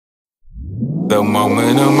the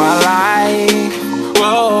moment of my life.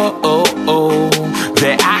 Whoa, oh, oh,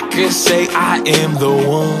 that I could say I am the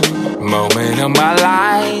one. Moment of my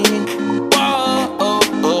life. Whoa, oh,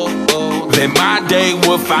 oh, oh, that my day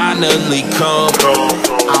will finally come.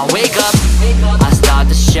 I wake up, I start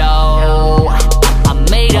the show. I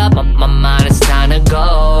made up my mind, it's time to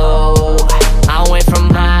go. I went from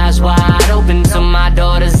eyes wide open to my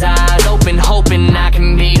daughter's eyes open, hoping I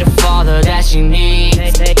can be the father that she needs.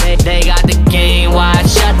 They got the game wide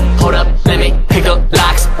shut. Hold up, let me pick up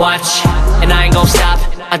locks, watch. And I ain't gon' stop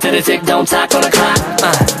until the tick don't talk on the clock.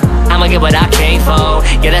 I'ma get what I came for.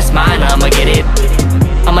 Yeah, that's mine, I'ma get it.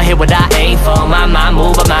 I'ma hit what I aim for. My mind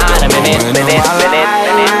move a mind a minute.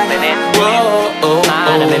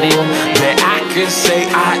 That I could say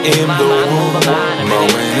I am the one.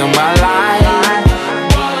 Moment of my life.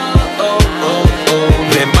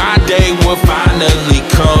 That my day will finally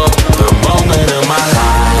come. The moment of my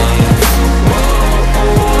life.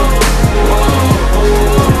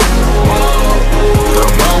 The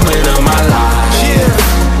moment of my life. Yeah,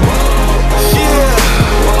 yeah.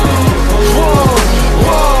 Whoa,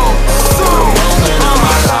 whoa. The moment of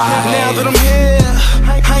my life. Now that I'm here,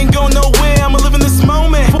 I ain't going nowhere. I'ma live in this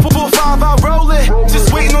moment. 4-5, I roll it.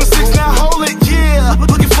 Just waiting on 6, now hold it. Yeah,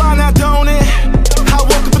 looking fly now, don't it? I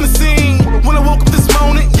woke up in the scene. When I woke up this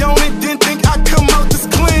morning, yo, didn't think I'd come out this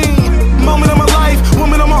clean. Moment of my life,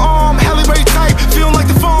 woman on my arm, Halle Berry tight. Feeling like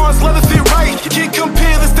the Fonz, let it fit right. You can't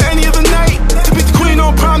compare this to any other night. To be the queen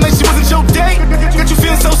on prom night, she wasn't your date. Got you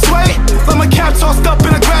feeling so sway. Like my cap tossed up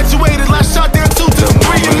and I graduated. Last shot down 2 to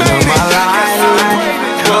 3 and made it.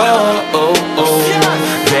 Whoa, oh, oh,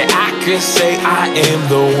 that I could say I am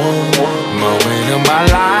the one. Moment of my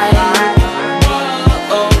life.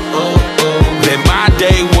 That my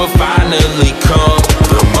day will finally come.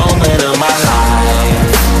 The moment of my life.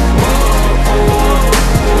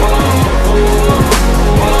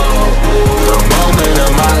 The moment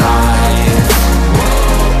of my life.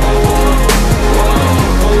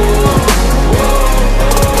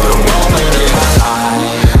 The moment of my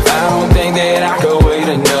life. I don't think that I could wait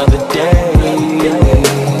another day.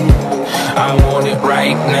 I want it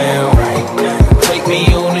right now. Take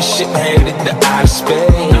me on a ship headed to outer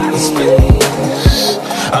space.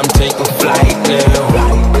 I'm taking flight now.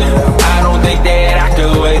 I don't think that I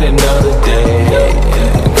could wait another day.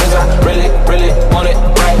 Cause I really, really want it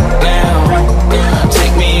right now.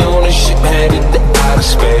 Take me on a ship headed to outer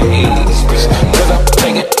space. Cause I'm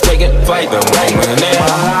taking flight. The moment in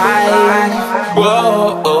my life.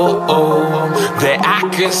 Whoa, oh, oh, that I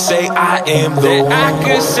could say I am the one. I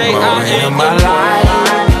could say I am my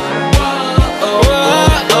life.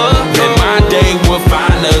 That my day will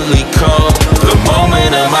finally come. The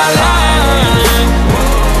moment of my life.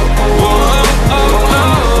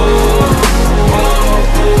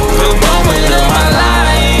 The moment of my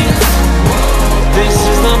life. This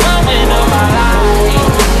is the moment of my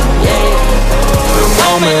life. Yeah. The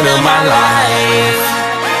moment of my life.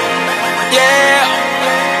 Yeah.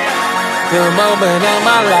 The moment of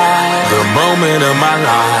my life. The moment of my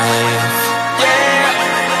life. Yeah.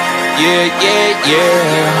 Yeah, yeah,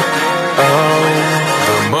 yeah. Oh,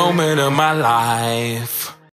 the moment of my life.